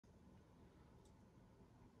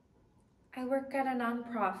I work at a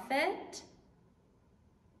nonprofit,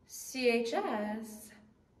 CHS,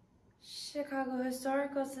 Chicago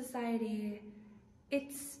Historical Society.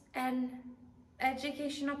 It's an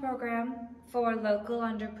educational program for local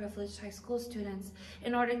underprivileged high school students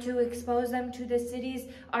in order to expose them to the city's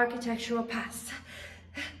architectural past.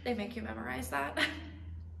 They make you memorize that.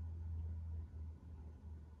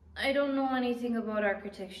 I don't know anything about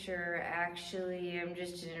architecture, actually. I'm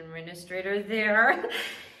just an administrator there.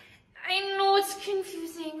 I know it's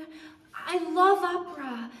confusing. I love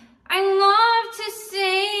opera. I love to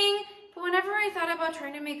sing. But whenever I thought about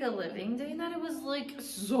trying to make a living doing that, it was like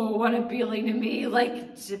so unappealing to me,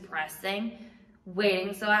 like depressing.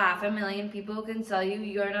 Waiting so 500,000 people can tell you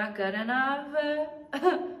you're not good enough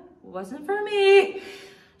wasn't for me.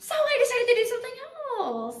 So I decided to do something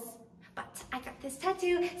else. But I got this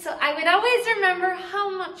tattoo, so I would always remember how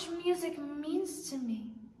much music means to me.